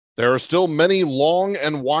There are still many long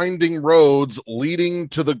and winding roads leading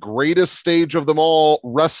to the greatest stage of them all,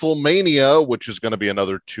 WrestleMania, which is going to be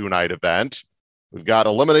another two-night event. We've got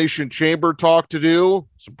Elimination Chamber talk to do,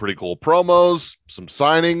 some pretty cool promos, some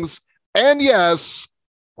signings, and yes,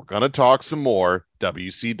 we're going to talk some more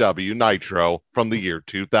WCW Nitro from the year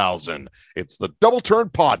 2000. It's the Double Turn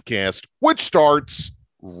Podcast, which starts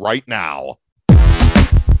right now.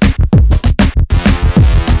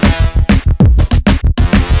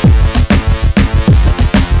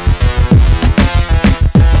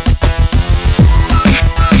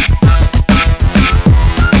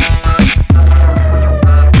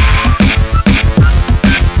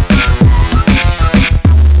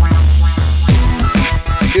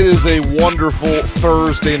 It is a wonderful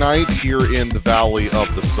Thursday night here in the Valley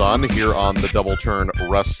of the Sun, here on the Double Turn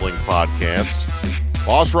Wrestling Podcast.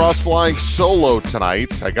 Boss Ross flying solo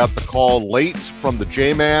tonight. I got the call late from the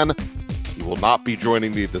J-Man. He will not be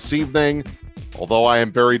joining me this evening, although I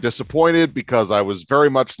am very disappointed because I was very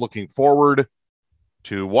much looking forward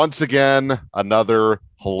to, once again, another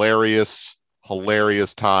hilarious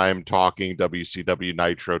time talking WCW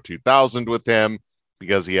Nitro 2000 with him,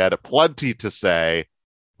 because he had plenty to say.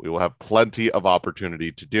 We will have plenty of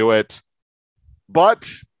opportunity to do it. But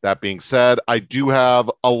that being said, I do have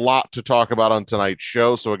a lot to talk about on tonight's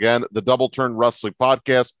show. So again, the Double Turn Wrestling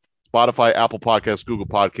Podcast, Spotify, Apple Podcasts, Google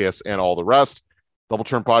Podcasts, and all the rest. Double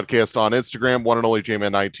Turn Podcast on Instagram, one and only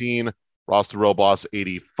J-Man19, Ross the Real Boss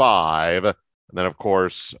 85. And then of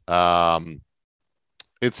course,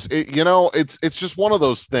 it's just one of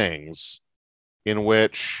those things in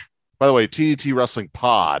which, by the way, TDT Wrestling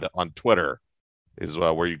Pod on Twitter is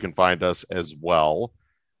where you can find us as well.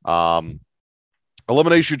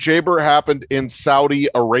 Elimination Chamber happened in Saudi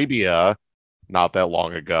Arabia not that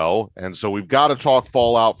long ago, and so we've got to talk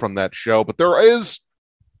fallout from that show. But there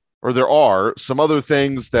are some other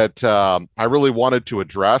things that I really wanted to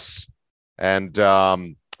address, and I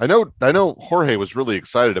know Jorge was really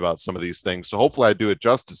excited about some of these things, so hopefully I do it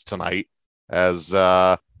justice tonight, as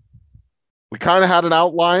we kind of had an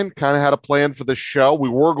outline, kind of had a plan for this show. We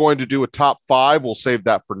were going to do a top 5. We'll save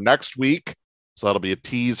that for next week. So that'll be a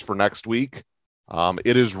tease for next week.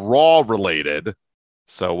 It is Raw related.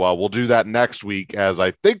 So we'll do that next week, as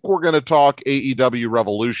I think we're going to talk AEW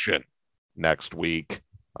Revolution next week.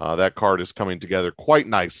 That card is coming together quite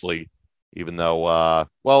nicely, even though,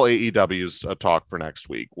 AEW's a talk for next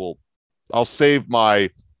week. I'll save my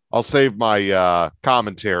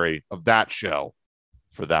commentary of that show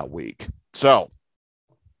for that week. So,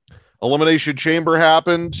 Elimination Chamber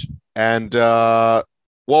happened, and,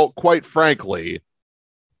 quite frankly,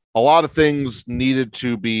 a lot of things needed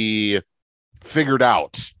to be figured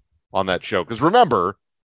out on that show. Because remember,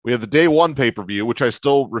 we had the day one pay-per-view, which I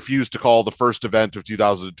still refuse to call the first event of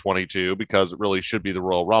 2022, because it really should be the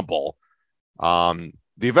Royal Rumble. The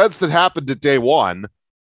events that happened at day one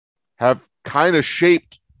have kind of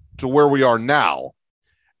shaped to where we are now.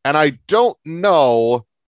 And I don't know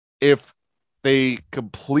if they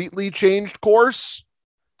completely changed course.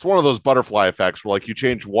 It's one of those butterfly effects where, like, you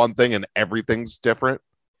change one thing and everything's different.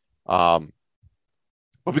 But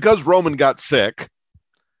because Roman got sick,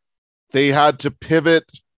 they had to pivot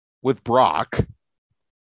with Brock,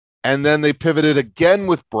 and then they pivoted again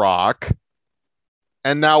with Brock,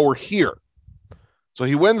 and now we're here. So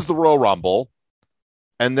he wins the Royal Rumble,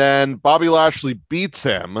 and then Bobby Lashley beats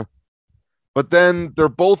him, but then they're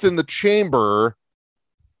both in the chamber,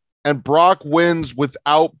 and Brock wins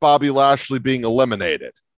without Bobby Lashley being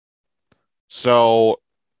eliminated. So,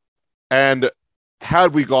 and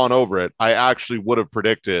had we gone over it, I actually would have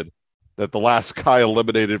predicted that the last guy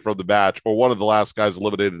eliminated from the match, or one of the last guys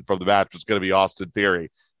eliminated from the match, was going to be Austin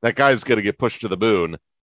Theory. That guy's going to get pushed to the moon.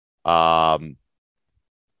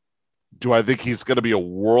 Do I think he's going to be a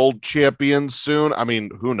world champion soon? I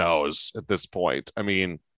mean, who knows at this point? I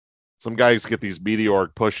mean, some guys get these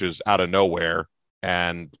meteoric pushes out of nowhere,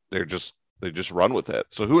 and they just run with it.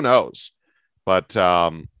 So who knows? But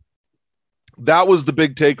that was the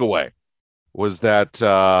big takeaway, was that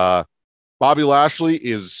Bobby Lashley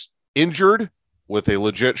is injured with a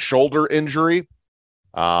legit shoulder injury.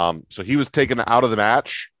 So he was taken out of the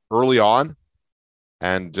match early on.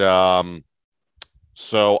 And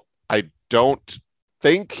so I don't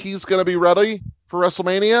think he's going to be ready for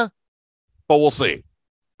WrestleMania, but we'll see,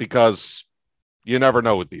 because you never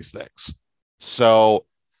know with these things. So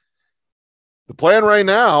the plan right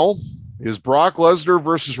now is Brock Lesnar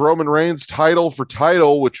versus Roman Reigns, title for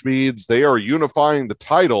title, which means they are unifying the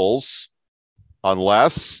titles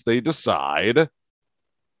unless they decide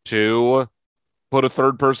to put a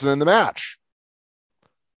third person in the match.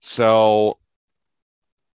 So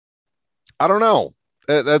I don't know.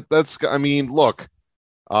 That's, I mean, look,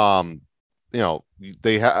 um, you know,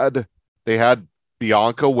 they had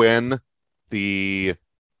Bianca win the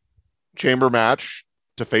chamber match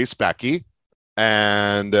to face Becky,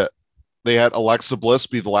 and they had Alexa Bliss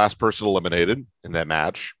be the last person eliminated in that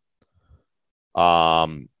match.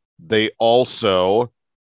 They also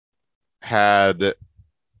had,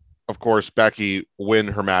 of course, Becky win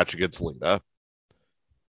her match against Lita.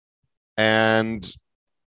 And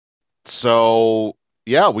so,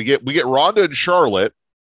 yeah, we get Ronda and Charlotte,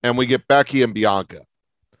 and we get Becky and Bianca,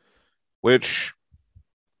 which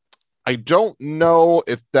I don't know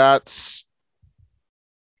if that's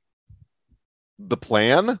the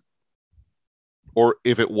plan or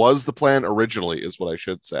if it was the plan originally, is what I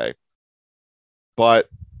should say. But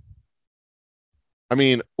I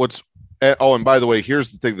mean, oh, and by the way,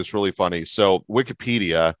 here's the thing that's really funny. So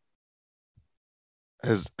Wikipedia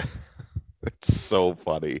has, it's so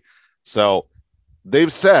funny. So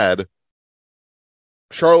they've said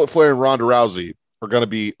Charlotte Flair and Ronda Rousey are going to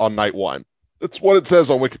be on night one. That's what it says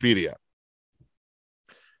on Wikipedia.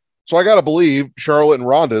 So I got to believe Charlotte and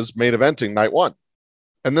Ronda's main eventing night one.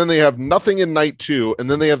 And then they have nothing in night two. And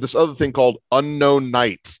then they have this other thing called Unknown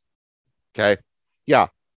Night. Okay. Yeah.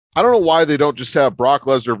 I don't know why they don't just have Brock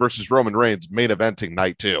Lesnar versus Roman Reigns main eventing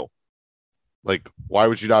night two. Like, why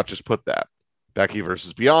would you not just put that? Becky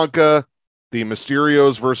versus Bianca, the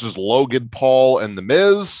Mysterios versus Logan Paul and The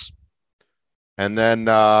Miz. And then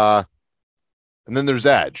there's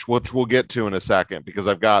Edge, which we'll get to in a second, because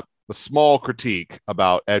I've got a small critique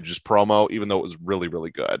about Edge's promo, even though it was really,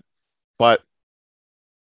 really good. But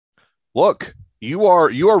look, you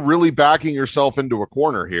are really backing yourself into a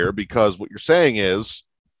corner here, because what you're saying is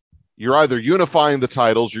you're either unifying the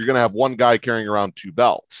titles, or you're going to have one guy carrying around two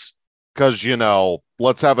belts. Because,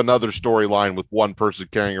 let's have another storyline with one person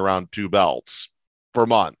carrying around two belts for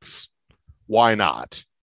months. Why not?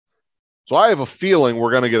 So I have a feeling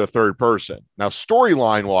we're going to get a third person. Now,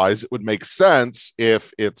 storyline wise, it would make sense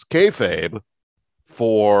if it's kayfabe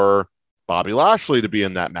for Bobby Lashley to be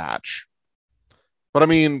in that match. But I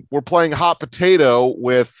mean, we're playing hot potato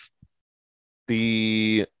with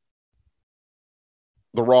the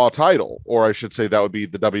Raw title, or I should say that would be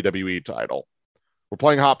the WWE title. We're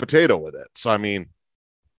playing hot potato with it. So, I mean,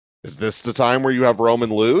 is this the time where you have Roman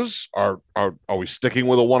lose? Are we sticking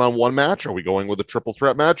with a one-on-one match? Are we going with a triple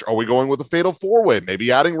threat match? Are we going with a fatal four-way?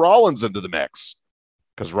 Maybe adding Rollins into the mix,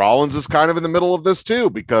 because Rollins is kind of in the middle of this too,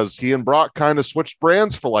 because he and Brock kind of switched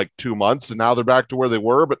brands for like 2 months, and now they're back to where they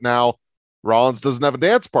were, but now Rollins doesn't have a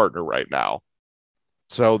dance partner right now.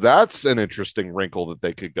 So that's an interesting wrinkle that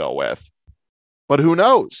they could go with. But who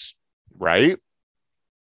knows, right?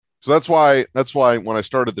 So that's why when I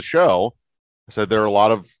started the show, I said there are a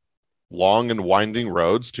lot of long and winding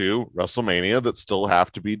roads to WrestleMania that still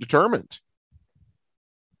have to be determined.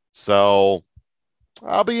 So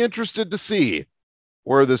I'll be interested to see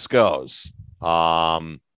where this goes.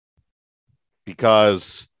 Because,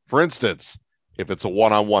 for instance, if it's a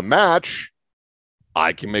one-on-one match,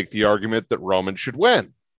 I can make the argument that Roman should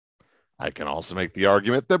win. I can also make the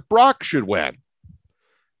argument that Brock should win.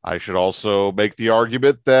 I should also make the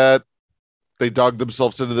argument that they dug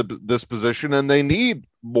themselves into this position and they need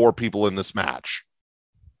more people in this match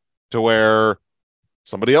to where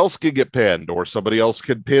somebody else could get pinned, or somebody else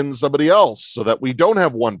could pin somebody else, so that we don't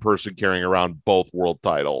have one person carrying around both world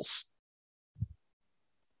titles.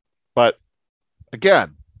 But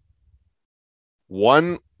again,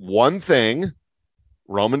 one thing,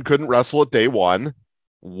 Roman couldn't wrestle at day one.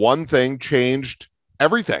 One thing changed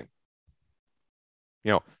everything.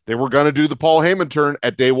 They were going to do the Paul Heyman turn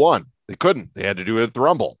at day one. They couldn't. They had to do it at the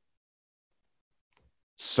Rumble.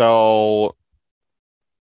 So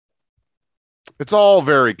it's all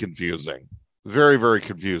very confusing. Very, very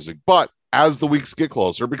confusing. But as the weeks get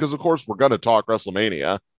closer, because of course we're going to talk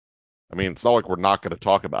WrestleMania. I mean, it's not like we're not going to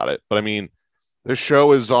talk about it. But I mean, this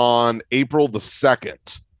show is on April the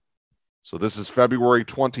 2nd. So this is February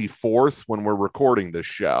 24th when we're recording this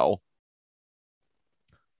show.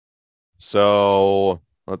 So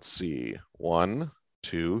let's see. 1,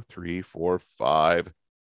 2, 3, 4, 5.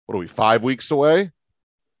 What are we, 5 weeks away?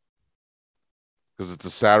 Because it's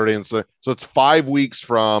a Saturday and so it's 5 weeks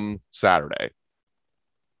from Saturday.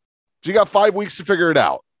 So you got 5 weeks to figure it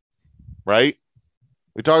out, right?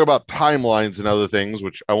 We talk about timelines and other things,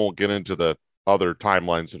 which I won't get into the other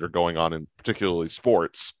timelines that are going on in particularly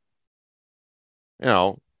sports.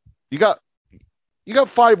 You got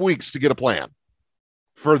 5 weeks to get a plan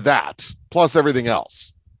for that, plus everything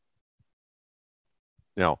else.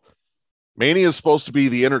 Mania is supposed to be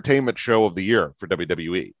the entertainment show of the year for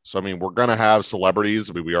WWE. So, I mean, we're going to have celebrities.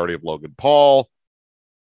 I mean, we already have Logan Paul.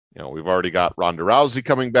 We've already got Ronda Rousey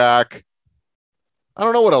coming back. I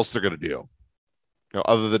don't know what else they're going to do,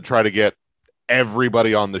 other than try to get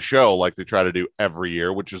everybody on the show like they try to do every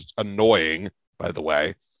year, which is annoying, by the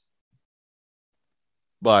way.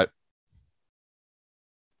 But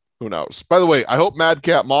who knows? By the way, I hope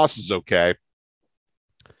Madcap Moss is okay.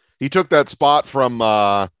 He took that spot from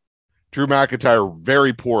Drew McIntyre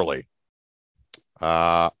very poorly.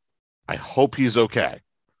 I hope he's okay.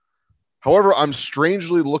 However, I'm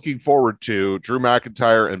strangely looking forward to Drew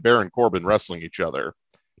McIntyre and Baron Corbin wrestling each other.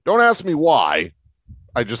 Don't ask me why.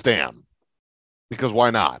 I just am. Because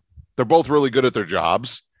why not? They're both really good at their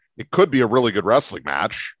jobs. It could be a really good wrestling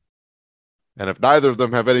match. And if neither of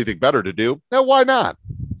them have anything better to do, then why not?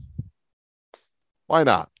 Why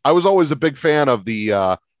not? I was always a big fan of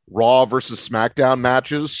the Raw versus SmackDown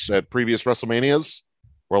matches at previous WrestleManias,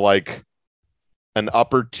 where like an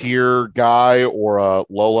upper tier guy or a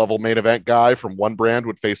low level main event guy from one brand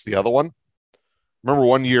would face the other one. Remember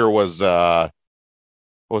one year was what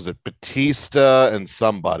was it, Batista and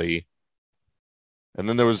somebody. And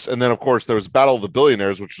then of course there was Battle of the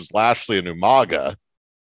Billionaires, which was Lashley and Umaga.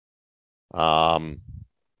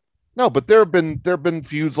 No, but there have been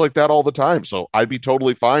feuds like that all the time. So I'd be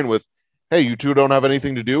totally fine with, hey, you two don't have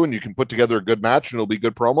anything to do and you can put together a good match and it'll be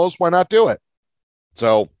good promos. Why not do it?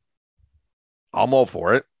 So I'm all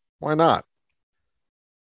for it. Why not?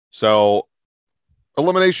 So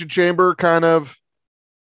Elimination Chamber kind of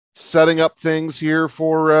setting up things here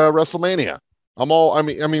for WrestleMania.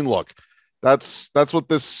 I mean, look, that's what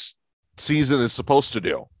this season is supposed to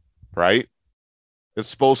do, right? It's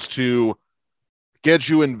supposed to get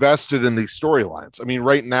you invested in these storylines. I mean,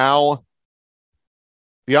 right now,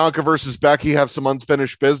 Bianca versus Becky have some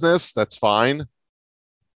unfinished business. That's fine.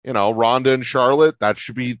 Ronda and Charlotte, that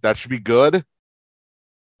should be good.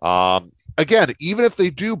 Again, even if they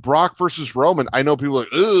do Brock versus Roman, I know people are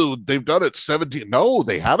like, ooh, they've done it 17. No,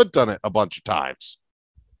 they haven't done it a bunch of times.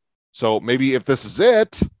 So maybe if this is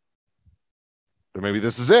it, then maybe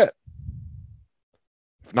this is it.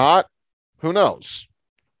 If not, who knows?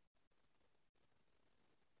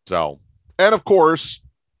 So, and of course,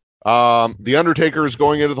 The Undertaker is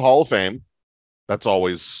going into the Hall of Fame. That's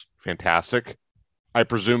always fantastic. I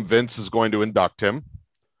presume Vince is going to induct him.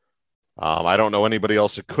 I don't know anybody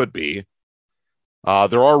else it could be.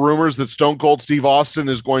 There are rumors that Stone Cold Steve Austin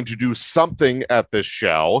is going to do something at this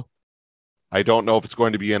show. I don't know if it's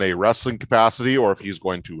going to be in a wrestling capacity or if he's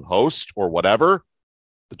going to host or whatever.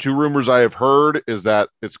 The two rumors I have heard is that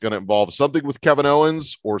it's going to involve something with Kevin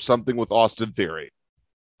Owens or something with Austin Theory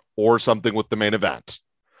or something with the main event.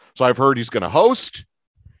 So I've heard he's going to host.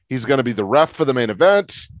 He's going to be the ref for the main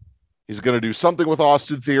event. He's going to do something with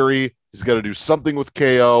Austin Theory. He's going to do something with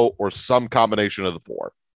KO or some combination of the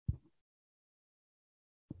four.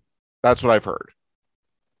 That's what I've heard.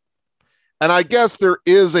 And I guess there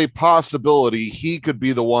is a possibility he could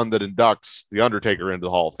be the one that inducts The Undertaker into the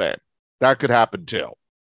Hall of Fame. That could happen too.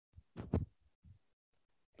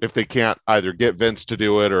 If they can't either get Vince to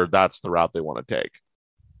do it or that's the route they want to take.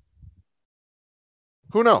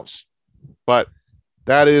 Who knows? But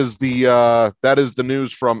that is the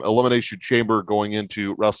news from Elimination Chamber going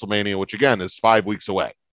into WrestleMania, which again is 5 weeks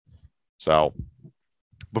away. So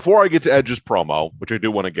before I get to Edge's promo, which I do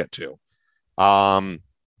want to get to,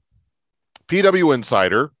 PW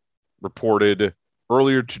Insider reported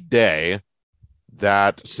earlier today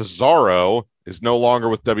that Cesaro is no longer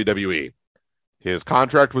with WWE. His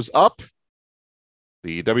contract was up.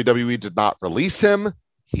 The WWE did not release him.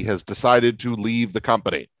 He has decided to leave the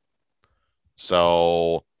company.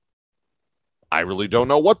 So I really don't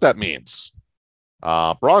know what that means.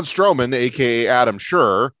 Braun Strowman, aka Adam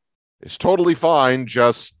Scherr, is totally fine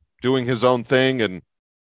just doing his own thing, and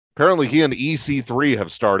apparently he and EC3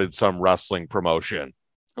 have started some wrestling promotion.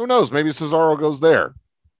 Who knows? Maybe Cesaro goes there.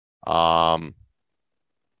 I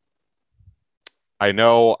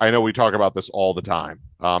know we talk about this all the time.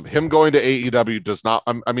 Him going to AEW does not,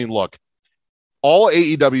 I mean, look, all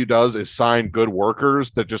AEW does is sign good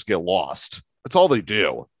workers that just get lost. That's all they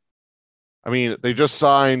do. I mean, they just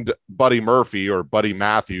signed Buddy Murphy or Buddy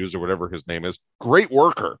Matthews or whatever his name is. Great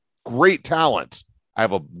worker, great talent. I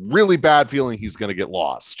have a really bad feeling he's going to get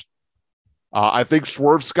lost. I think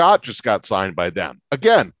Swerve Scott just got signed by them.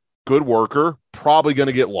 Again, good worker, probably going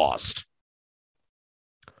to get lost.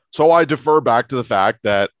 So I defer back to the fact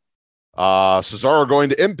that Cesaro going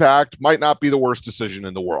to Impact might not be the worst decision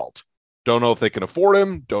in the world. Don't know if they can afford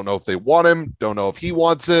him. Don't know if they want him. Don't know if he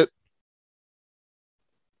wants it.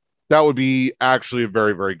 That would be actually a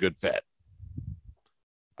very, very good fit.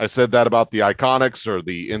 I said that about the Iconics or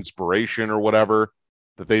the Inspiration or whatever,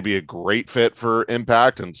 that they'd be a great fit for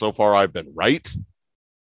Impact. And so far I've been right.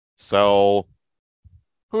 So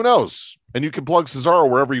who knows? And you can plug Cesaro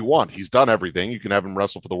wherever you want. He's done everything. You can have him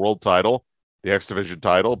wrestle for the world title, the X Division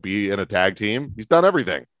title, be in a tag team. He's done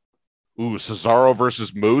everything. Ooh, Cesaro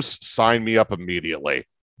versus Moose. Sign me up immediately.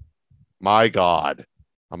 My God.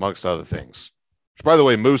 Amongst other things. Which, by the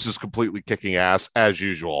way, Moose is completely kicking ass as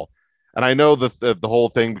usual. And I know that the whole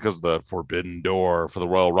thing because of the Forbidden Door for the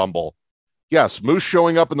Royal Rumble. Yes, Moose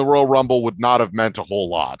showing up in the Royal Rumble would not have meant a whole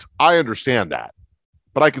lot. I understand that.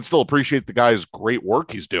 But I can still appreciate the guy's great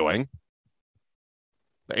work he's doing.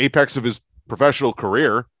 The apex of his professional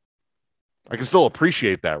career. I can still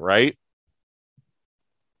appreciate that, right?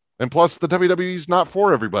 And plus, the WWE is not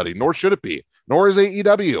for everybody, nor should it be, nor is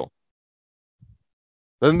AEW.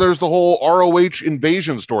 Then there's the whole ROH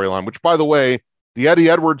invasion storyline, which, by the way, the Eddie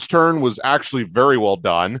Edwards turn was actually very well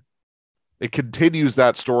done. It continues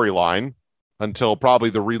that storyline until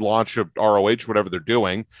probably the relaunch of ROH, whatever they're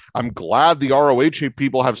doing. I'm glad the ROH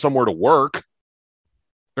people have somewhere to work.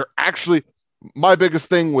 They're actually, my biggest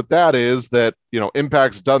thing with that is that, you know,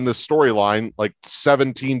 Impact's done this storyline like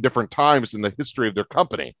 17 different times in the history of their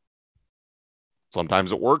company.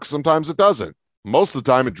 Sometimes it works, sometimes it doesn't. Most of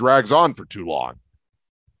the time it drags on for too long.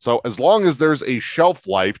 So as long as there's a shelf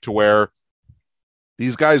life to where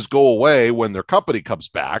these guys go away when their company comes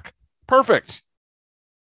back, perfect.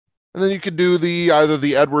 And then you could do either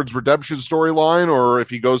the Edwards redemption storyline or if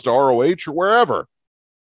he goes to ROH or wherever.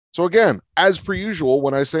 So again, as per usual,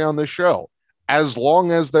 when I say on this show, as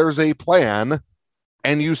long as there's a plan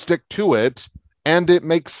and you stick to it and it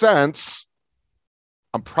makes sense,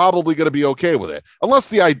 I'm probably going to be okay with it. Unless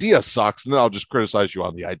the idea sucks, and then I'll just criticize you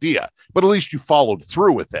on the idea. But at least you followed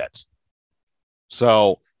through with it.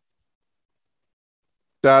 So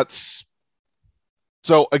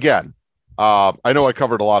again, I know I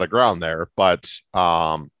covered a lot of ground there, but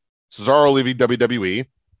Cesaro leaving WWE.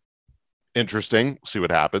 Interesting. See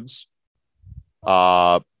what happens.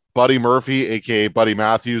 Buddy Murphy, aka Buddy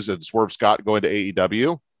Matthews, and Swerve Scott going to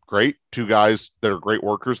AEW. Great. Two guys that are great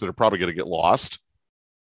workers that are probably going to get lost.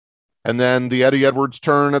 And then the Eddie Edwards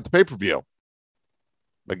turn at the pay-per-view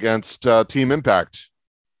against Team Impact,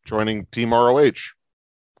 joining Team ROH.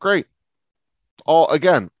 Great.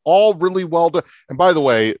 All really well done. And by the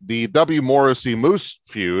way, the W. Morrissey Moose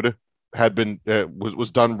feud had been was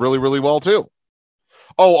done really, really well too.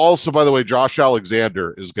 Oh, also, by the way, Josh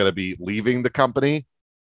Alexander is going to be leaving the company.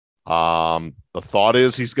 The thought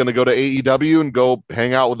is he's going to go to AEW and go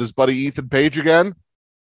hang out with his buddy Ethan Page again.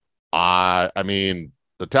 I mean,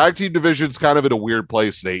 the tag team division is kind of in a weird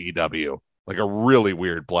place in AEW, like a really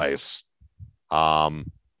weird place. I'm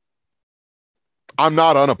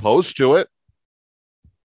not unopposed to it.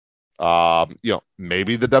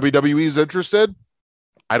 Maybe the WWE is interested.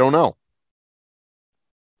 I don't know.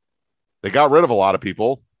 They got rid of a lot of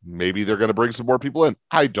people. Maybe they're going to bring some more people in.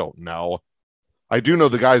 I don't know. I do know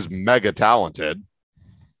the guy's mega talented,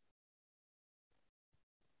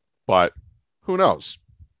 but who knows?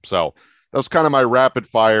 So that was kind of my rapid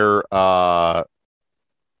fire.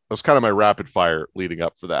 Leading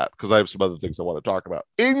up for that because I have some other things I want to talk about,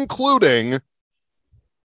 including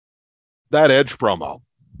that Edge promo.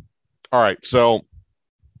 All right, so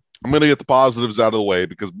I'm going to get the positives out of the way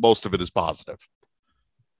because most of it is positive.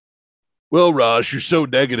 Well, Rush, you're so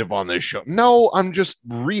negative on this show. No, I'm just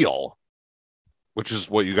real, which is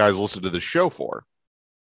what you guys listen to this show for.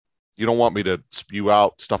 You don't want me to spew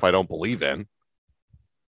out stuff I don't believe in.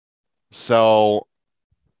 So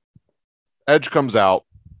Edge comes out,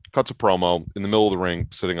 cuts a promo in the middle of the ring,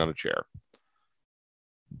 sitting on a chair.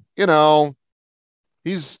 You know,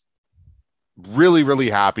 he's really, really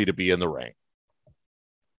happy to be in the ring.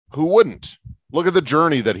 Who wouldn't? Look at the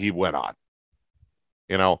journey that he went on.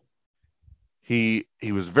 You know, he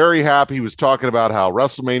was very happy. He was talking about how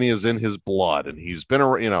WrestleMania is in his blood, and he's been,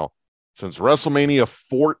 since WrestleMania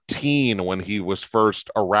 14 when he was first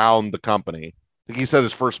around the company. I think he said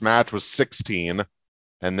his first match was 16,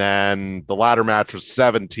 and then the latter match was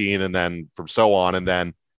 17, and then from so on, and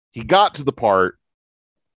then he got to the part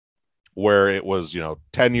where it was,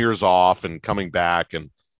 10 years off and coming back and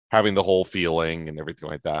having the whole feeling and everything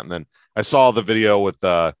like that. And then I saw the video with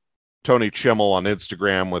Tony Chimmel on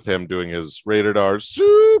Instagram with him doing his Rated R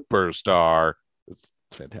Superstar. It's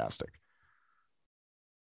fantastic.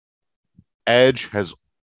 Edge has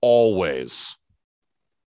always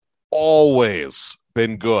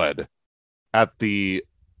been good at the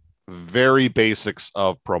very basics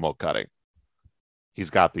of promo cutting. He's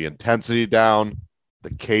got the intensity down,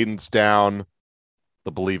 the cadence down,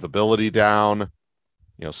 the believability down,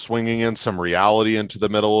 swinging in some reality into the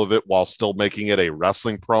middle of it while still making it a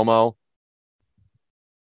wrestling promo.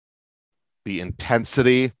 The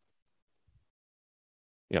intensity.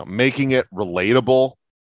 making it relatable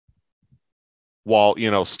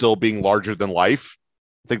while, still being larger than life.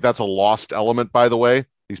 I think that's a lost element, by the way.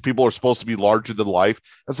 These people are supposed to be larger than life.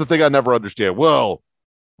 That's the thing I never understand. Well,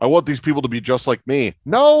 I want these people to be just like me.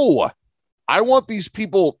 No, I want these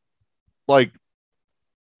people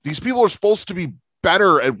these people are supposed to be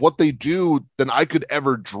better at what they do than I could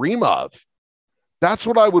ever dream of. That's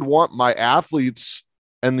what I would want my athletes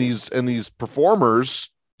and these performers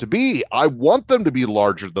to be. I want them to be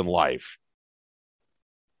larger than life.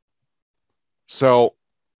 So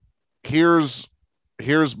here's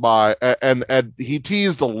my, and he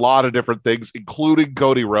teased a lot of different things, including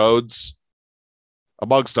Cody Rhodes,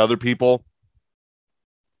 amongst other people.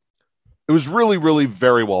 It was really, really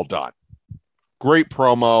very well done. Great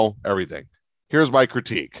promo, everything. Here's my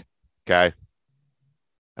critique. Okay.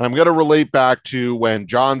 And I'm going to relate back to when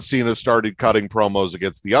John Cena started cutting promos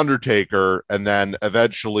against The Undertaker. And then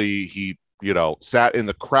eventually he, sat in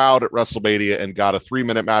the crowd at WrestleMania and got a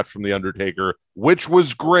 3-minute match from The Undertaker, which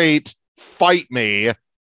was great. Fight me.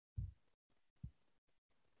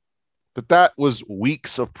 But that was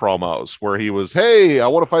weeks of promos where he was, hey, I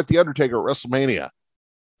want to fight The Undertaker at WrestleMania.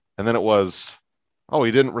 And then it was, oh,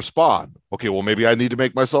 he didn't respond. Okay, well, maybe I need to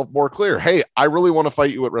make myself more clear. Hey, I really want to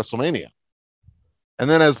fight you at WrestleMania. And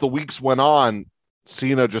then as the weeks went on,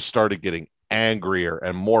 Cena just started getting angrier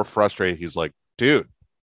and more frustrated. He's like, dude,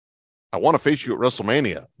 I want to face you at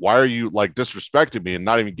WrestleMania. Why are you disrespecting me and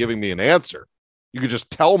not even giving me an answer? You could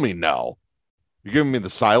just tell me no. You're giving me the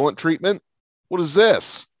silent treatment? What is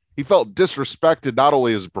this? He felt disrespected not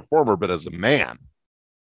only as a performer, but as a man.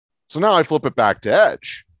 So now I flip it back to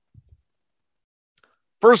Edge.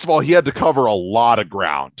 First of all, he had to cover a lot of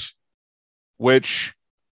ground, which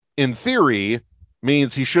in theory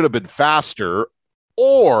means he should have been faster,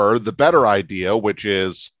 or the better idea, which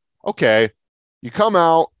is, okay, you come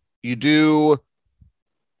out, you do,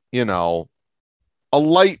 a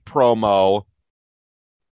light promo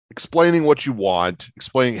explaining what you want,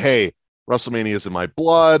 explaining, hey, WrestleMania is in my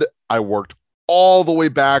blood. I worked all the way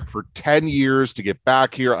back for 10 years to get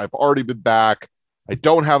back here. I've already been back. I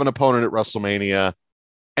don't have an opponent at WrestleMania.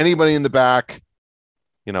 Anybody in the back,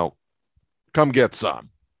 come get some.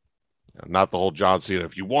 Not the whole John Cena,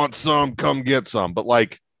 if you want some, come get some. But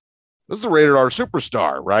this is a rated R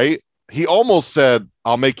superstar, right? He almost said,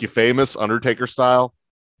 I'll make you famous, Undertaker style,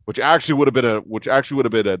 which actually would have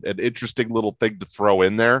been an interesting little thing to throw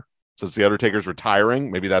in there. Since the Undertaker's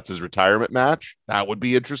retiring, maybe that's his retirement match. That would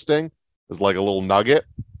be interesting. As a little nugget.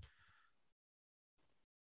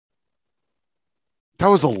 That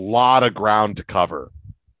was a lot of ground to cover.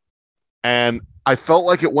 And I felt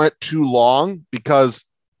like it went too long because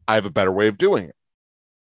I have a better way of doing it.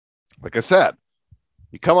 Like I said,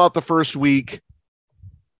 you come out the first week,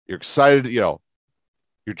 you're excited, you're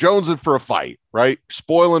jonesing for a fight, right?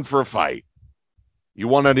 Spoiling for a fight. You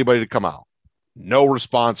want anybody to come out. No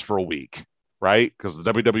response for a week, right? Because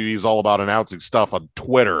the WWE is all about announcing stuff on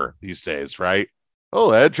Twitter these days, right?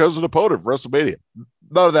 Oh, Edge chose an opponent for WrestleMania.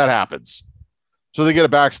 None of that happens. So they get a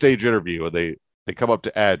backstage interview and they come up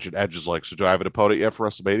to Edge and Edge is like, so do I have an opponent yet for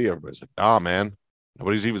WrestleMania? Everybody's like, nah, man.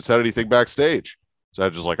 Nobody's even said anything backstage. So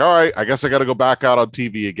Edge is like, all right, I guess I got to go back out on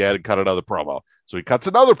TV again and cut another promo. So he cuts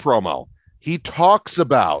another promo. He talks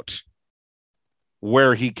about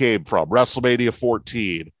where he came from, WrestleMania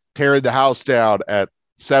 14, tearing the house down at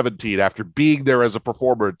 17 after being there as a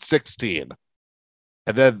performer at 16.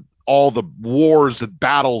 And then all the wars and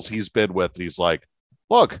battles he's been with. He's like,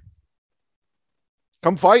 look,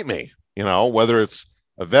 come fight me. Whether it's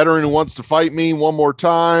a veteran who wants to fight me one more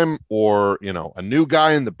time or, a new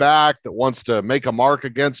guy in the back that wants to make a mark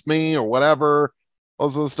against me or whatever, all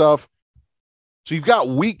this other stuff. So you've got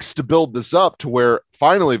weeks to build this up to where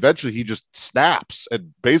finally, eventually he just snaps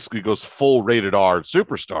and basically goes full rated R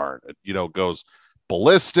superstar, goes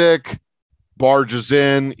ballistic, barges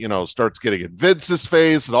in, starts getting in Vince's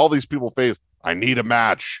face and all these people face. I need a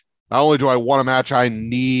match. Not only do I want a match, I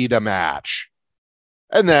need a match.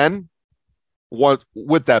 And then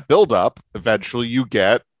with that buildup, eventually you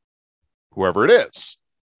get whoever it is.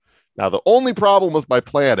 Now, the only problem with my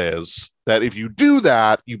plan is that if you do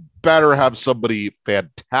that, you better have somebody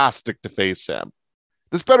fantastic to face him.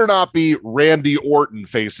 This better not be Randy Orton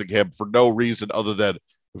facing him for no reason other than,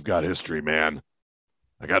 we've got history, man.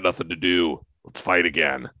 I got nothing to do. Let's fight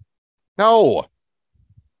again. No.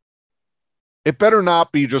 It better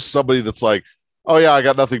not be just somebody that's like, oh yeah, I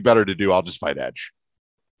got nothing better to do. I'll just fight Edge.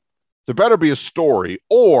 There better be a story,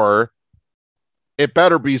 or it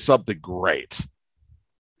better be something great.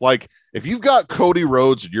 If you've got Cody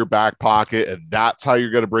Rhodes in your back pocket and that's how you're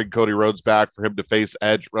going to bring Cody Rhodes back for him to face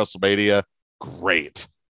Edge at WrestleMania, great.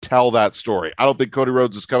 tell that story. I don't think Cody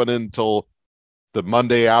Rhodes is coming in until the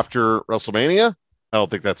Monday after WrestleMania. I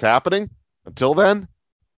don't think that's happening until then.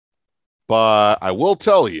 But I will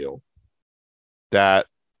tell you that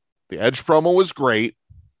the Edge promo was great.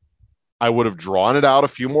 I would have drawn it out a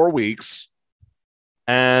few more weeks.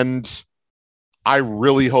 And I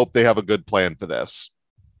really hope they have a good plan for this.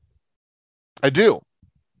 I do.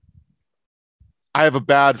 I have a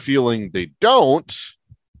bad feeling they don't.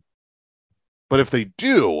 But if they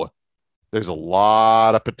do, there's a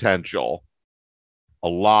lot of potential. A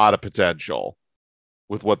lot of potential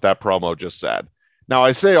with what that promo just said. Now,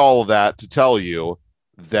 I say all of that to tell you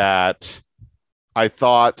that I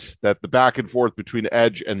thought that the back and forth between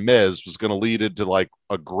Edge and Miz was going to lead into like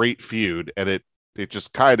a great feud, and it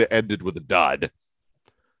just kind of ended with a dud.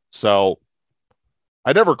 So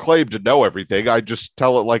I never claimed to know everything. I just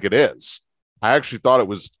tell it like it is. I actually thought it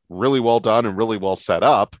was really well done and really well set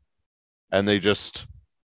up, and they just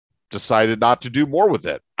decided not to do more with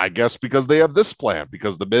it. I guess because they have this plan,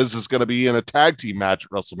 because the Miz is going to be in a tag team match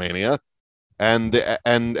at WrestleMania, and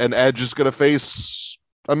Edge is going to face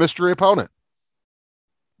a mystery opponent.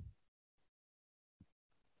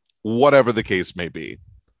 Whatever the case may be.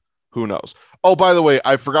 Who knows? Oh, by the way,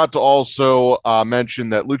 I forgot to also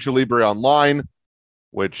mention that Lucha Libre Online,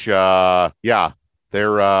 which, they're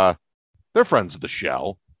friends of the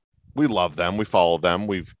show. We love them. We follow them.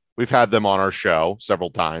 We've had them on our show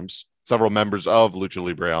several times, several members of Lucha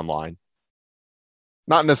Libre Online.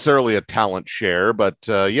 Not necessarily a talent share, but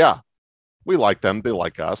we like them. They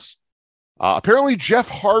like us. Apparently, Jeff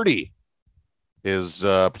Hardy is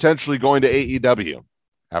potentially going to AEW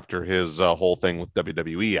after his whole thing with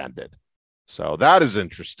WWE ended. So that is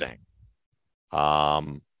interesting.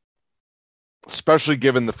 Especially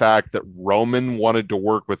given the fact that Roman wanted to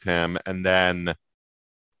work with him and then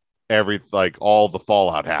all the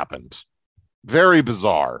fallout happened. Very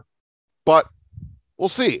bizarre, but we'll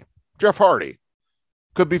see. Jeff Hardy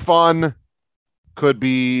could be fun, could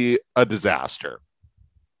be a disaster.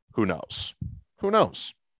 Who knows?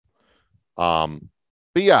 But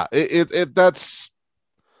yeah, that's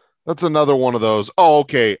another one of those. Oh,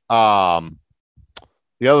 okay.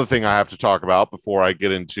 The other thing I have to talk about before I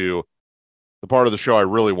get into the part of the show I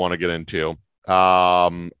really want to get into,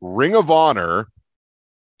 Ring of Honor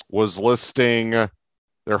was listing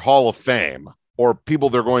their Hall of Fame, or people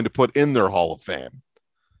they're going to put in their Hall of Fame.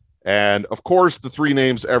 And of course, the three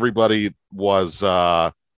names everybody was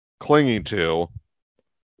clinging to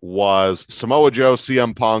was Samoa Joe,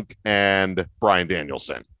 CM Punk, and Bryan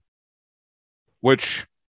Danielson, which,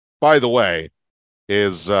 by the way,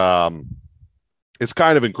 is it's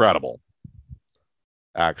kind of incredible,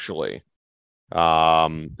 actually.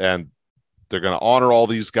 And they're going to honor all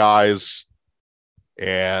these guys.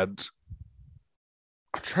 And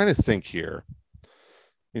I'm trying to think here. Let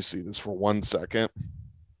me see this for 1 second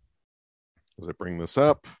as I bring this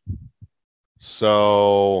up.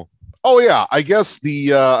 So, oh yeah, I guess the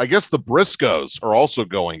Briscoes are also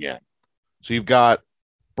going in. So you've got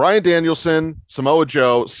Bryan Danielson, Samoa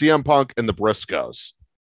Joe, CM Punk, and the Briscoes.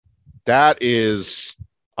 That is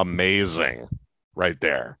amazing right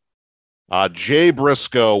there. Jay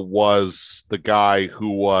Briscoe was the guy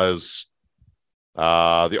who was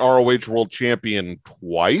the ROH World Champion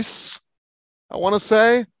twice, I want to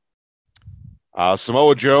say.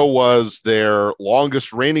 Samoa Joe was their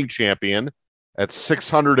longest reigning champion at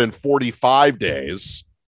 645 days.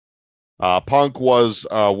 Punk was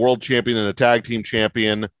a world champion and a tag team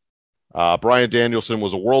champion. Bryan Danielson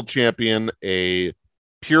was a world champion, a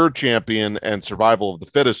pure champion, and survival of the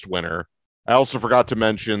fittest winner. I also forgot to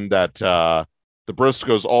mention that the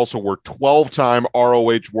Briscoes also were 12-time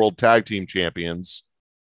ROH World Tag Team Champions,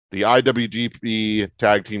 the IWGP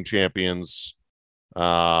Tag Team Champions.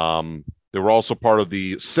 They were also part of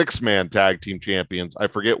the 6-man Tag Team Champions. I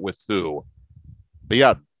forget with who. But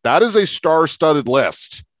yeah, that is a star-studded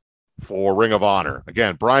list for Ring of Honor.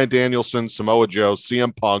 Again, Bryan Danielson, Samoa Joe,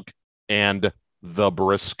 CM Punk, and the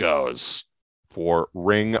Briscoes for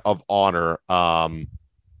Ring of Honor.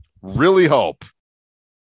 Really hope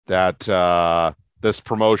that this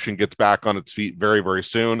promotion gets back on its feet very, very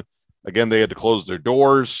soon. Again, they had to close their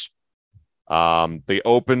doors. They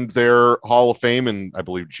opened their Hall of Fame in, I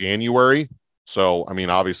believe, January. So, I mean,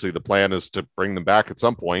 obviously the plan is to bring them back at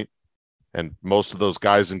some point. And most of those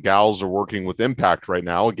guys and gals are working with Impact right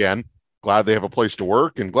now. Again, glad they have a place to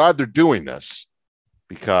work and glad they're doing this,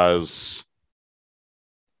 because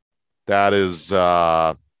that is,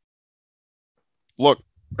 look,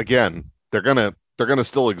 again, they're gonna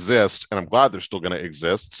still exist, and I'm glad they're still gonna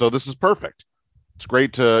exist. So this is perfect. It's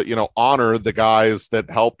great to, honor the guys that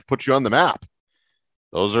helped put you on the map.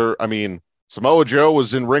 Those are, I mean, Samoa Joe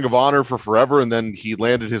was in Ring of Honor for forever, and then he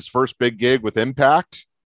landed his first big gig with Impact.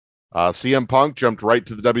 CM Punk jumped right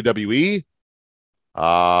to the WWE.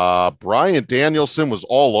 Bryan Danielson was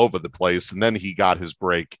all over the place, and then he got his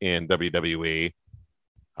break in WWE.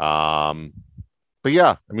 But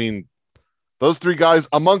yeah, I mean, those three guys,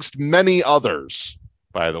 amongst many others,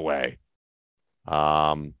 by the way,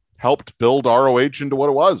 helped build ROH into what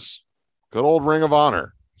it was. Good old Ring of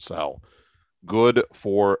Honor. So good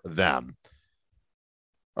for them.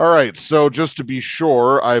 All right, so just to be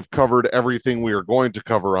sure, I've covered everything we are going to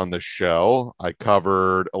cover on this show. I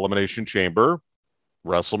covered Elimination Chamber,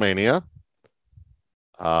 WrestleMania,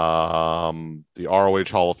 the ROH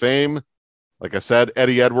Hall of Fame. Like I said,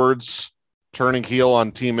 Eddie Edwards turning heel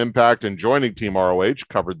on Team Impact and joining Team ROH.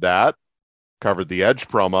 Covered that. Covered the Edge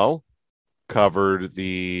promo. Covered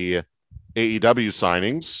the AEW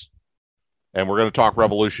signings. And we're going to talk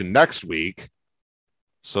Revolution next week.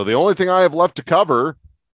 So the only thing I have left to cover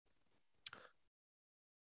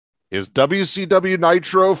is WCW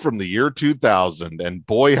Nitro from the year 2000. And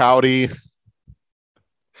boy, howdy.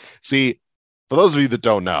 See, for those of you that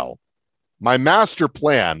don't know, my master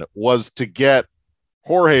plan was to get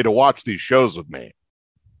Jorge to watch these shows with me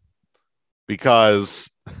because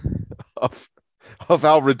of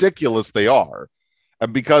how ridiculous they are.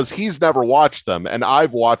 And because he's never watched them and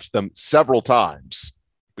I've watched them several times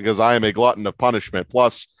because I am a glutton of punishment.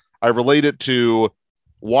 Plus, I relate it to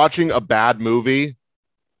watching a bad movie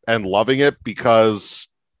and loving it because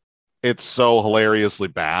it's so hilariously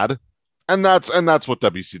bad. And that's what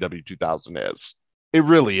WCW 2000 is. It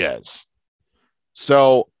really is.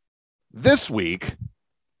 So this week,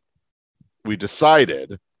 we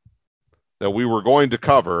decided that we were going to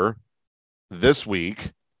cover this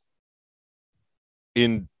week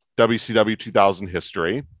in WCW 2000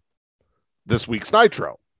 history, this week's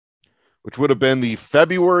Nitro, which would have been the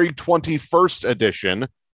February 21st edition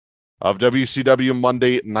of WCW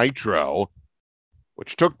Monday Nitro,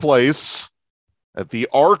 which took place at the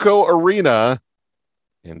Arco Arena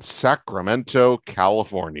in Sacramento,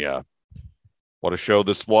 California. What a show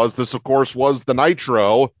this was. This, of course, was the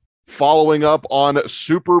Nitro following up on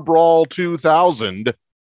Super Brawl 2000,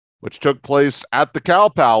 which took place at the Cow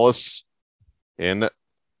Palace in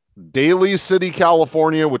Daly City,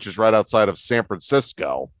 California, which is right outside of San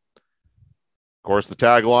Francisco. Of course, the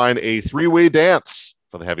tagline, a three-way dance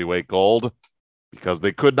for the heavyweight gold, because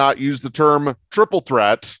they could not use the term triple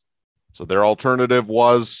threat. So their alternative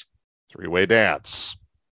was three-way dance.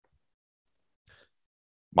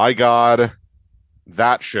 My God,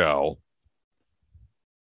 that show.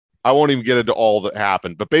 I won't even get into all that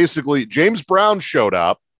happened, but basically James Brown showed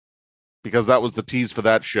up because that was the tease for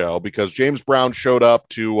that show, because James Brown showed up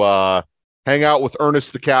to hang out with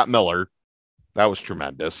Ernest the Cat Miller. That was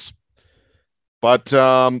tremendous. But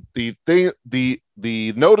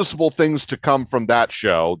the noticeable things to come from that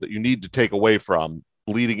show that you need to take away from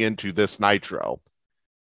leading into this Nitro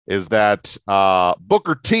is that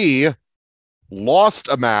Booker T lost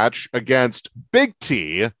a match against Big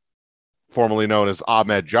T, formerly known as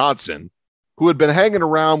Ahmed Johnson, who had been hanging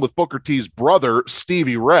around with Booker T's brother,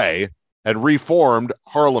 Stevie Ray, and reformed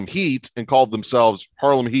Harlem Heat and called themselves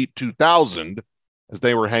Harlem Heat 2000 as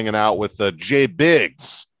they were hanging out with Jay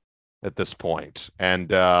Biggs at this point. And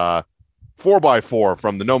 4x4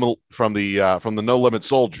 from the No Limit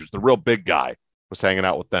Soldiers, the real big guy, was hanging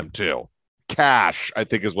out with them too. Cash, I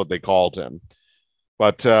think is what they called him.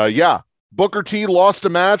 But yeah, Booker T lost a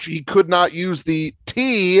match. He could not use the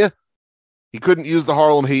T. He couldn't use the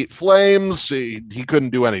Harlem Heat Flames. He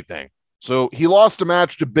couldn't do anything. So he lost a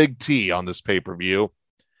match to Big T on this pay-per-view.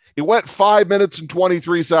 It went 5 minutes and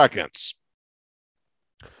 23 seconds.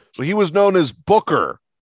 So he was known as Booker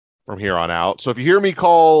from here on out. So if you hear me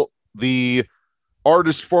call the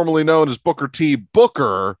artist formerly known as Booker T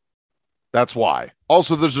Booker, that's why.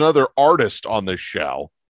 Also, there's another artist on this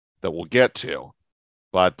show that we'll get to.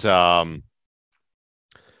 But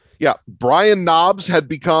yeah, Brian Knobbs had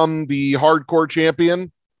become the hardcore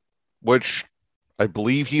champion, which I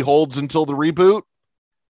believe he holds until the reboot.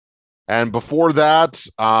 And before that,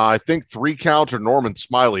 I think 3 Count or Norman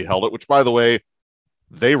Smiley held it, which, by the way,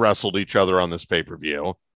 they wrestled each other on this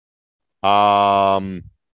pay-per-view.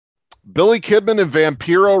 Billy Kidman and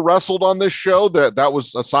Vampiro wrestled on this show. That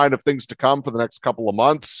was a sign of things to come for the next couple of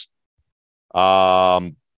months.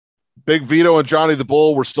 Big Vito and Johnny the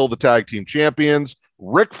Bull were still the tag team champions.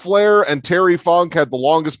 Ric Flair and Terry Funk had the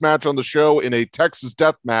longest match on the show in a Texas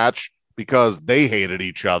death match because they hated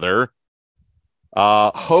each other.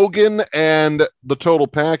 Hogan and the Total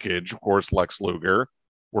Package, of course, Lex Luger,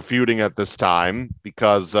 were feuding at this time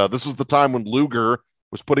because this was the time when Luger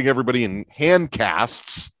was putting everybody in hand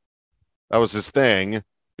casts That was his thing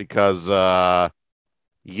because,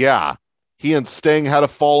 yeah, he and Sting had a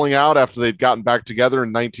falling out after they'd gotten back together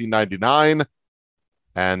in 1999.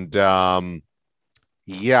 And,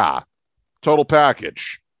 yeah, total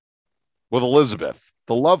package with Elizabeth,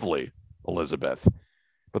 the lovely Elizabeth.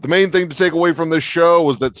 But the main thing to take away from this show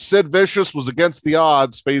was that Sid Vicious was against the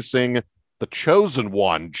odds facing the chosen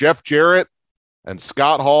one, Jeff Jarrett and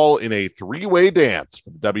Scott Hall in a three-way dance for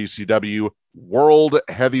the WCW World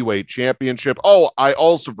Heavyweight Championship. Oh, I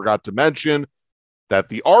also forgot to mention that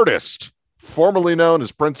the artist, formerly known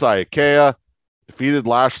as Prince Iaukea, defeated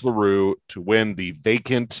Lash LaRue to win the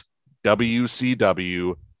vacant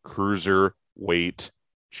WCW Cruiserweight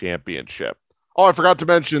Championship. Oh, I forgot to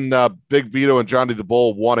mention Big Vito and Johnny the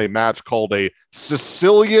Bull won a match called a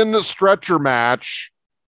Sicilian Stretcher Match.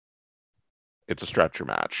 It's a stretcher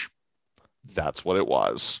match. That's what it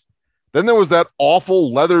was. Then there was that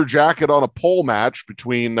awful leather jacket on a pole match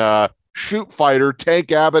between shoot fighter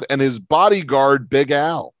Tank Abbott and his bodyguard Big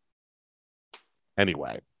Al.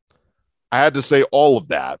 Anyway, I had to say all of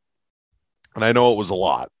that, and I know it was a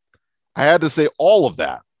lot. I had to say all of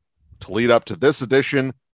that to lead up to this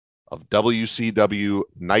edition of WCW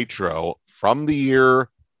Nitro from the year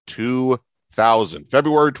 2000.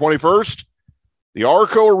 February 21st, the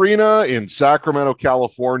Arco Arena in Sacramento,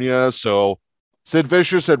 California. So Sid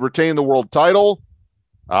Vicious had retained the world title.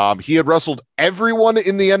 He had wrestled everyone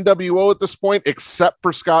in the NWO at this point, except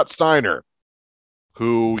for Scott Steiner,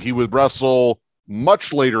 who he would wrestle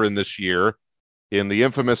much later in this year in the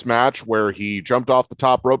infamous match where he jumped off the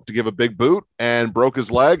top rope to give a big boot and broke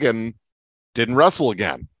his leg and didn't wrestle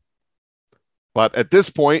again. But at this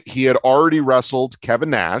point, he had already wrestled Kevin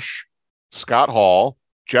Nash, Scott Hall,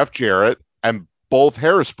 Jeff Jarrett, and both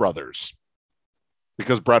Harris brothers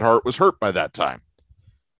because Bret Hart was hurt by that time.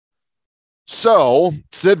 So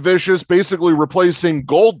Sid Vicious basically replacing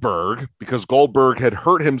Goldberg because Goldberg had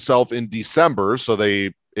hurt himself in December. So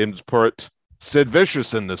they put Sid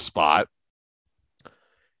Vicious in this spot.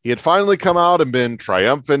 He had finally come out and been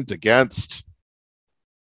triumphant against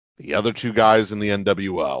the other two guys in the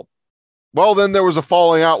NWO. Well, then there was a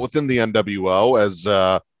falling out within the NWO as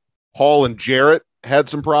Hall and Jarrett had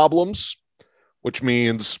some problems, which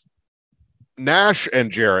means Nash and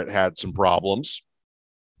Jarrett had some problems.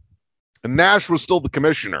 And Nash was still the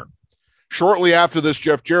commissioner. Shortly after this,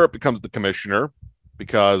 Jeff Jarrett becomes the commissioner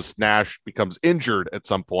because Nash becomes injured at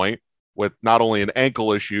some point with not only an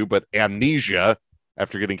ankle issue, but amnesia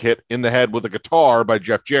after getting hit in the head with a guitar by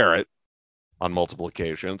Jeff Jarrett on multiple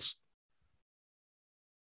occasions.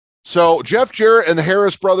 So Jeff Jarrett and the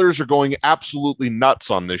Harris brothers are going absolutely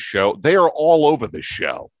nuts on this show. They are all over this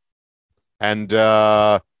show. And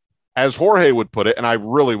as Jorge would put it, and I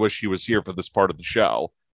really wish he was here for this part of the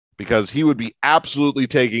show, because he would be absolutely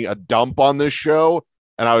taking a dump on this show,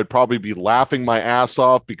 and I would probably be laughing my ass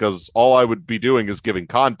off because all I would be doing is giving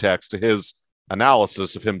context to his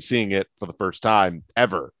analysis of him seeing it for the first time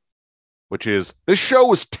ever, which is, this show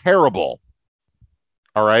was terrible.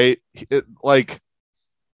 All right?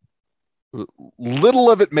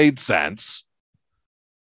 Little of it made sense.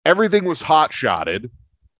 Everything was hot-shotted.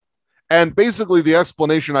 And basically the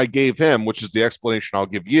explanation I gave him, which is the explanation I'll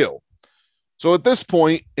give you. So at this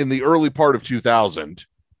point in the early part of 2000,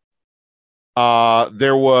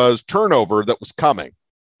 there was turnover that was coming.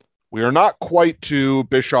 We are not quite to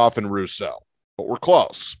Bischoff and Russo, but we're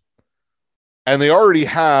close. And they already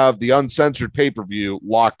have the uncensored pay-per-view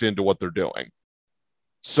locked into what they're doing.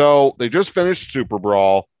 So they just finished Super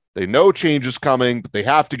Brawl. They know change is coming, but they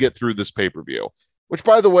have to get through this pay-per-view, which,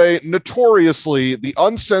 by the way, notoriously, the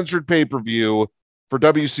uncensored pay-per-view for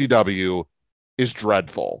WCW is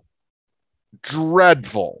dreadful.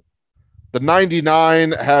 Dreadful. The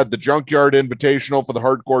 99 had the Junkyard Invitational for the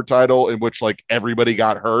hardcore title in which everybody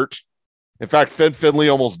got hurt. In fact, Finn Finley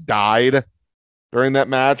almost died during that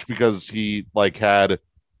match because he had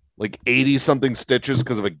 80 something stitches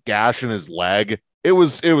because of a gash in his leg. It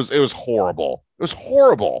was horrible. It was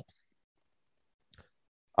horrible.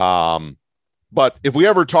 But if we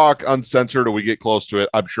ever talk uncensored or we get close to it,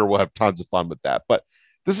 I'm sure we'll have tons of fun with that. But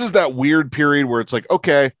this is that weird period where it's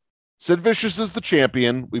okay, Sid Vicious is the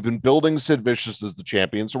champion. We've been building Sid Vicious as the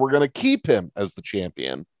champion, so we're going to keep him as the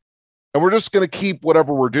champion. And we're just going to keep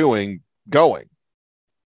whatever we're doing going.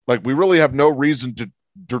 We really have no reason to,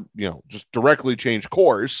 just directly change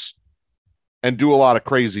course and do a lot of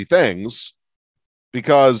crazy things,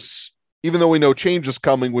 because even though we know change is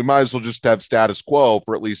coming, we might as well just have status quo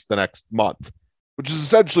for at least the next month, which is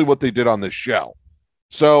essentially what they did on this show.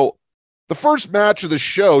 So the first match of the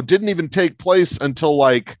show didn't even take place until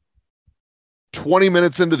 20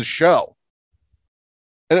 minutes into the show.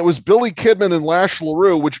 And it was Billy Kidman and Lash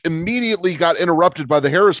LaRue, which immediately got interrupted by the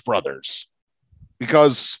Harris brothers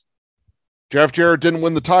because Jeff Jarrett didn't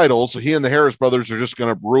win the title, so he and the Harris brothers are just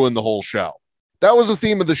going to ruin the whole show. That was the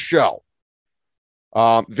theme of the show.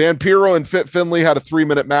 Vampiro and Fit Finlay had a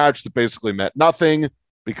 3-minute match that basically meant nothing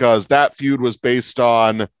because that feud was based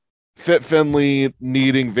on Fit Finlay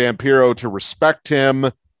needing Vampiro to respect him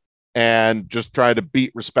and just trying to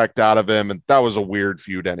beat respect out of him. And that was a weird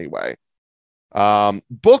feud anyway.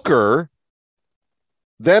 Booker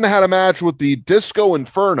then had a match with the Disco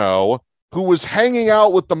Inferno, who was hanging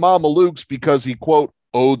out with the Mamalukes because he, quote,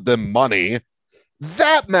 owed them money.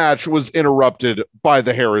 That match was interrupted by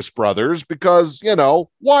the Harris brothers because, you know,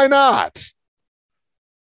 why not?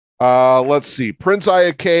 Let's see. Prince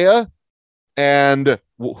Iakea and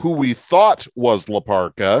who we thought was La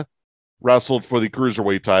Parka wrestled for the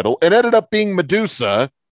Cruiserweight title and ended up being Medusa,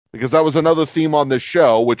 because that was another theme on this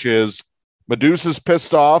show, which is Medusa's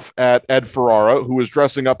pissed off at Ed Ferrara, who was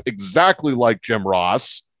dressing up exactly like Jim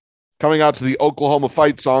Ross, coming out to the Oklahoma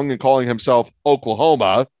fight song and calling himself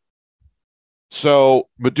Oklahoma. So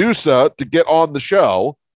Medusa, to get on the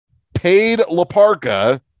show, paid La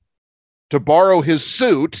Parka to borrow his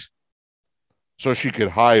suit so she could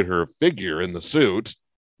hide her figure in the suit,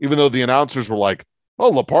 even though the announcers were like, oh,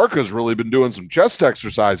 La Parka's really been doing some chest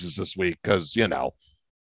exercises this week because, you know,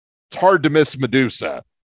 it's hard to miss Medusa.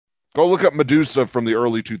 Go look up Medusa from the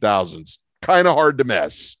early 2000s. Kind of hard to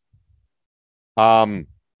miss. Prince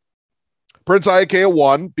Iakea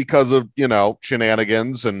won because of, you know,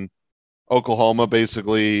 shenanigans and Oklahoma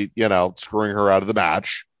basically, you know, screwing her out of the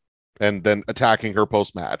match and then attacking her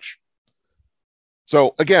post-match.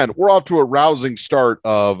 So, again, we're off to a rousing start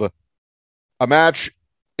of a match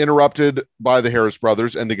interrupted by the Harris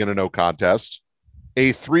brothers, ending in a no contest,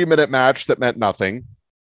 a 3-minute match that meant nothing,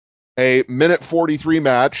 a minute 43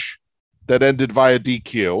 match that ended via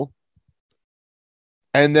DQ,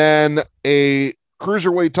 and then a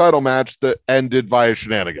Cruiserweight title match that ended via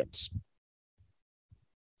shenanigans.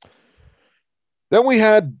 Then we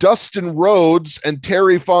had Dustin Rhodes and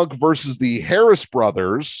Terry Funk versus the Harris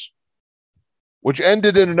brothers, which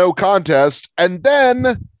ended in a no contest, and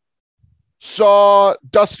then saw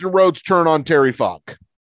Dustin Rhodes turn on Terry Funk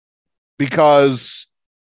because,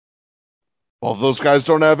 well, those guys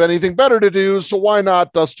don't have anything better to do, so why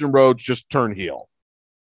not Dustin Rhodes just turn heel?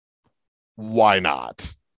 Why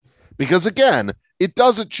not? Because, again, it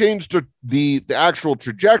doesn't change the actual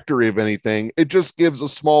trajectory of anything. It just gives a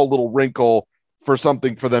small little wrinkle for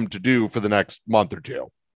something for them to do for the next month or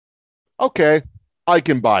two. Okay, I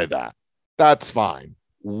can buy that. That's fine.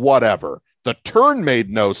 Whatever. The turn made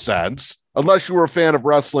no sense unless you were a fan of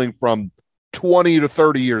wrestling from 20 to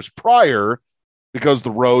 30 years prior, because the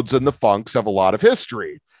Rhodes and the Funks have a lot of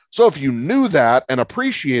history. So if you knew that and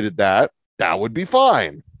appreciated that, that would be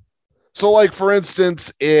fine. So, like, for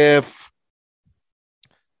instance, if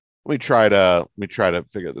let me try to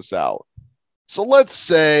figure this out. So let's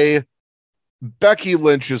say Becky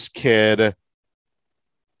Lynch's kid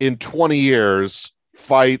in 20 years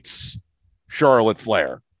fights Charlotte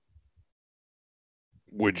Flair.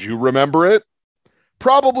 Would you remember it?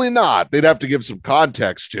 Probably not. They'd have to give some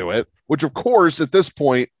context to it, which, of course, at this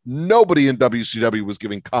point, nobody in WCW was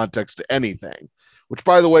giving context to anything. Which,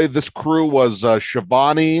 by the way, this crew was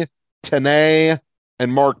Shivani, Tenay,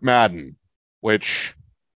 and Mark Madden, which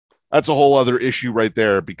that's a whole other issue right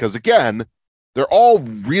there because, again, they're all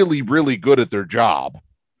really, really good at their job.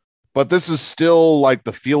 But this is still like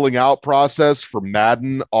the feeling out process for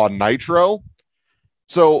Madden on Nitro.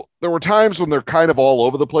 So there were times when they're kind of all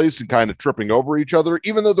over the place and kind of tripping over each other,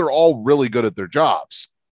 even though they're all really good at their jobs.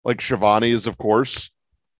 Like Shivani is, of course,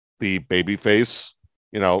 the babyface,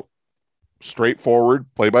 you know, straightforward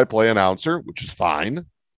play-by-play announcer, which is fine.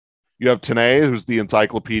 You have Tenay, who's the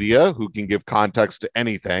encyclopedia, who can give context to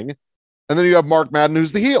anything. And then you have Mark Madden,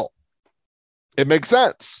 who's the heel. It makes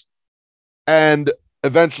sense. And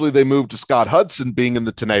eventually they moved to Scott Hudson being in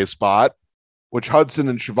the Tenay spot, which Hudson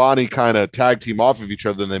and Shivani kind of tag team off of each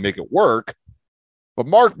other and they make it work. But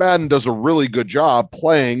Mark Madden does a really good job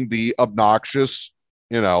playing the obnoxious,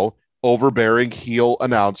 you know, overbearing heel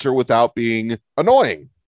announcer without being annoying.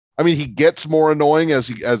 I mean, he gets more annoying as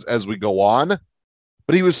we go on,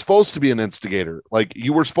 but he was supposed to be an instigator. Like,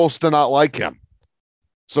 you were supposed to not like him.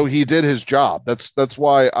 So he did his job. That's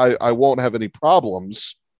why I won't have any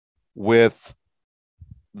problems with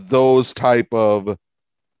those type of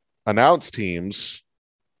announce teams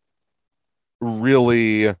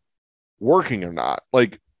really working or not.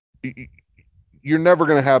 Like, you're never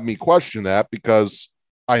going to have me question that because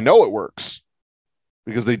I know it works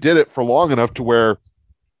because they did it for long enough to where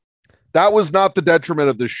that was not the detriment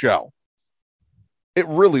of this show. It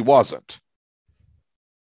really wasn't.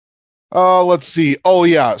 Let's see. Oh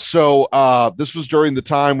yeah. So this was during the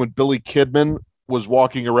time when Billy Kidman was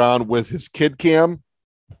walking around with his kid cam.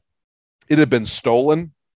 It had been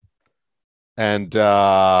stolen, and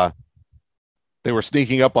they were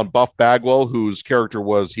sneaking up on Buff Bagwell, whose character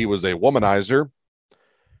was he was a womanizer.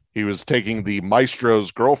 He was taking the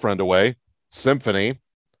maestro's girlfriend away, Symphony.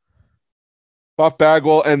 Buff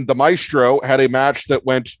Bagwell and the maestro had a match that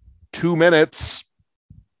went 2 minutes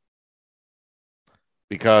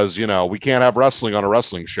because, you know, we can't have wrestling on a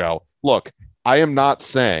wrestling show. Look, I am not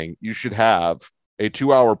saying you should have a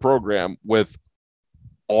 2-hour program with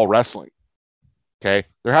all wrestling. Okay.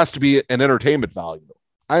 There has to be an entertainment value.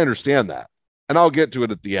 I understand that. And I'll get to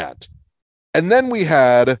it at the end. And then we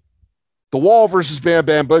had The Wall versus Bam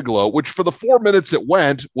Bam Bigelow, which for the 4 minutes it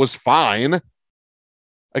went was fine.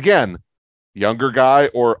 Again, younger guy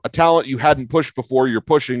or a talent you hadn't pushed before, you're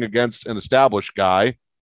pushing against an established guy.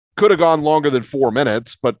 Could have gone longer than 4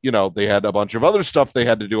 minutes, but, you know, they had a bunch of other stuff they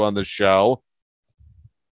had to do on this show.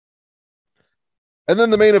 And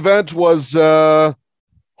then the main event was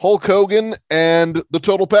Hulk Hogan and the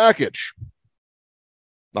Total Package.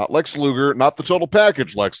 Not Lex Luger, not the Total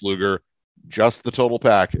Package Lex Luger, just the Total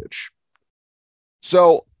Package.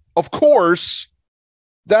 So, of course,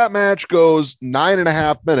 that match goes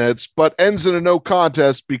 9.5 minutes, but ends in a no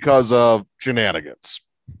contest because of shenanigans.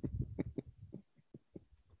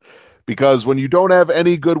 Because when you don't have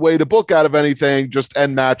any good way to book out of anything, just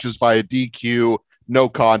end matches via DQ, no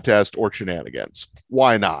contest, or shenanigans.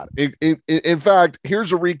 Why not? In fact,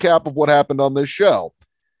 here's a recap of what happened on this show.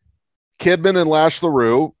 Kidman and Lash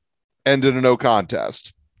LaRue ended a no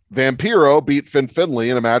contest. Vampiro beat Finn Finlay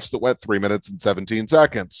in a match that went 3 minutes and 17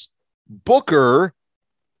 seconds. Booker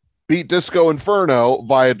beat Disco Inferno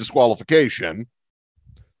via disqualification.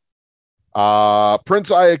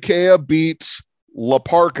 Prince Iakea beat La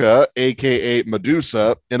Parca, a.k.a.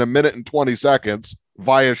 Medusa, in 1 minute and 20 seconds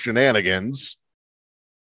via shenanigans.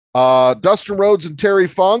 Dustin Rhodes and Terry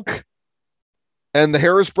Funk and the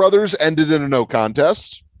Harris brothers ended in a no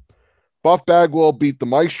contest. Buff Bagwell beat the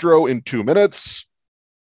Maestro in 2 minutes.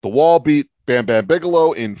 The Wall beat Bam Bam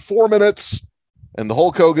Bigelow in 4 minutes. And the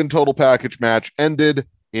Hulk Hogan Total Package match ended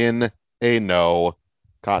in a no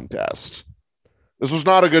contest. This was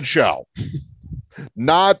not a good show.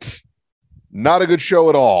 Not a good show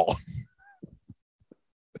at all.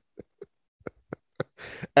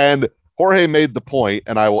 And Jorge made the point,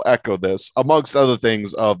 and I will echo this, amongst other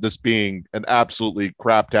things, of this being an absolutely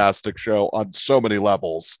craptastic show on so many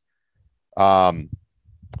levels.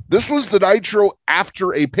 This was the Nitro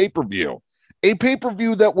after a pay-per-view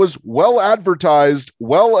that was well advertised,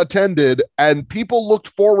 well attended, and people looked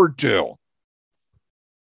forward to.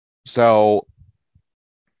 So,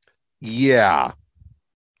 yeah.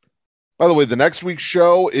 By the way, the next week's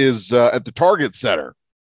show is at the Target Center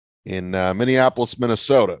in Minneapolis,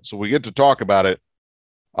 Minnesota. So we get to talk about it.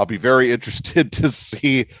 I'll be very interested to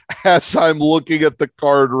see, as I'm looking at the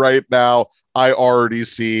card right now, I already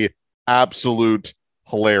see absolute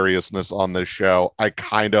hilariousness on this show. I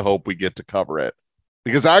kind of hope we get to cover it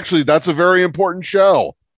because actually that's a very important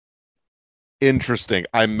show. Interesting.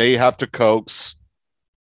 I may have to coax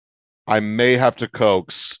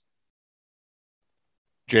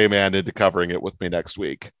J-Man into covering it with me next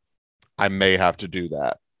week. I may have to do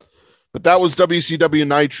that. But that was WCW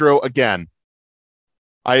Nitro. Again,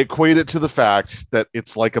 I equate it to the fact that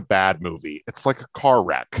it's like a bad movie. It's like a car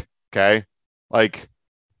wreck. Okay. Like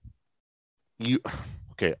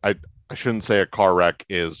I shouldn't say a car wreck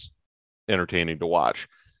is entertaining to watch.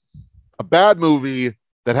 A bad movie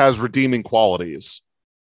that has redeeming qualities,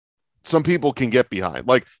 some people can get behind.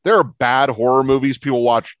 Like, there are bad horror movies people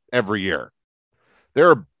watch every year.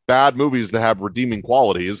 There are bad movies that have redeeming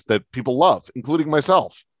qualities that people love, including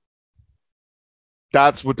myself.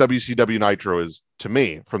 That's what WCW Nitro is to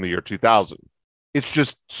me from the year 2000. It's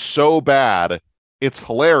just so bad. It's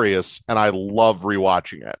hilarious, and I love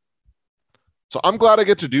rewatching it. So I'm glad I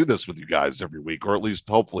get to do this with you guys every week, or at least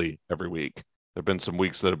hopefully every week. There have been some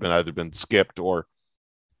weeks that have been either been skipped or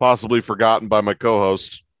possibly forgotten by my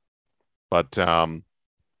co-host. But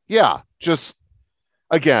yeah, just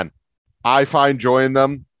again, I find joy in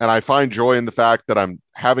them, and I find joy in the fact that I'm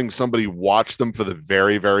having somebody watch them for the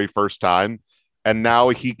very, very first time. And now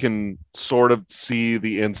he can sort of see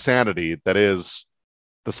the insanity that is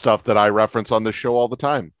the stuff that I reference on this show all the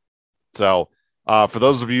time. So for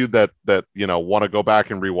those of you that you know want to go back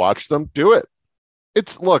and rewatch them, do it.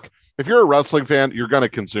 Look, if you're a wrestling fan, you're going to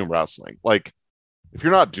consume wrestling. Like, if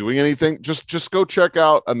you're not doing anything, just go check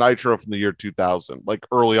out a Nitro from the year 2000, like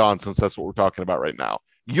early on, since that's what we're talking about right now.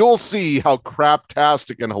 You'll see how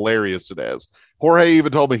craptastic and hilarious it is. Jorge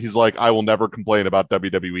even told me, he's like, I will never complain about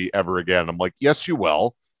WWE ever again. I'm like, yes, you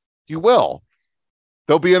will. You will.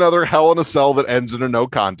 There'll be another Hell in a Cell that ends in a no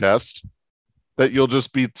contest that you'll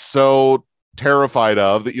just be so terrified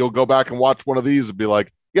of that you'll go back and watch one of these and be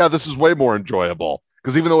like, yeah, this is way more enjoyable.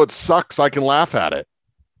 Because even though it sucks, I can laugh at it.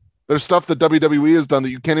 There's stuff that WWE has done that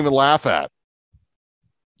you can't even laugh at.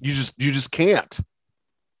 You just can't.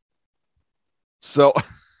 So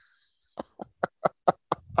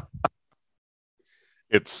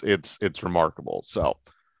it's remarkable. So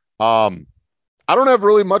I don't have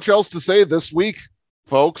really much else to say this week,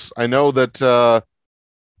 folks. I know that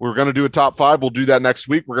we're going to do a top 5. We'll do that next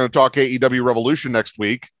week. We're going to talk AEW Revolution next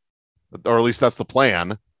week, or at least that's the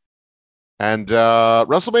plan. And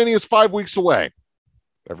WrestleMania is 5 weeks away,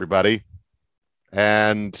 everybody.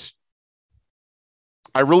 And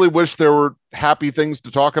I really wish there were happy things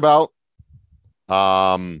to talk about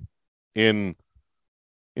in,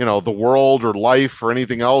 the world or life or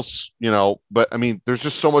anything else, but I mean, there's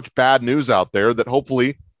just so much bad news out there that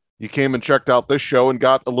hopefully you came and checked out this show and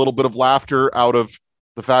got a little bit of laughter out of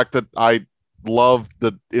the fact that I love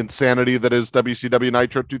the insanity that is WCW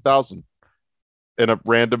Nitro 2000 in a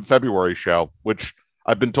random February show, which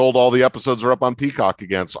I've been told all the episodes are up on Peacock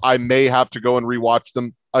again. So I may have to go and rewatch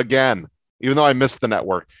them again, even though I missed the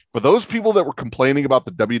network. For those people that were complaining about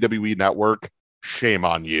the WWE network, shame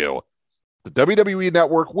on you. The WWE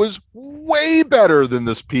network was way better than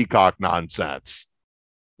this Peacock nonsense.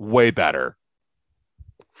 Way better.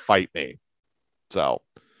 Fight me. So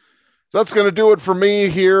that's going to do it for me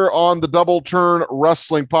here on the Double Turn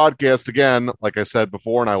Wrestling Podcast. Again, like I said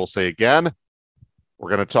before, and I will say again, we're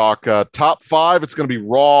going to talk top 5. It's going to be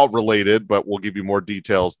Raw related, but we'll give you more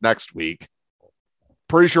details next week.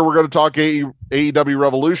 Pretty sure we're going to talk AEW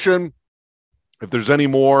Revolution. If there's any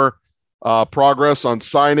more progress on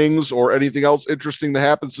signings or anything else interesting that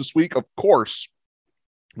happens this week, of course,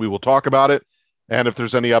 we will talk about it. And if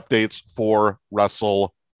there's any updates for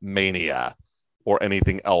WrestleMania or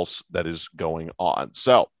anything else that is going on.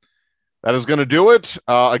 So that is going to do it.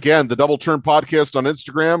 Again, the Double Turn Podcast on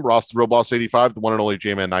Instagram, Ross the Real Boss 85, the one and only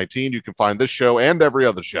J-Man 19. You can find this show and every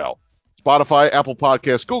other show. Spotify, Apple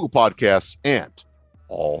Podcasts, Google Podcasts, and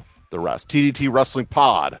all the rest. TDT Wrestling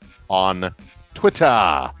Pod on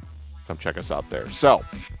Twitter. Come check us out there. So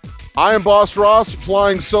I am Boss Ross,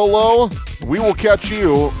 flying solo. We will catch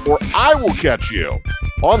you, or I will catch you,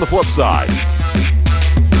 on the flip side.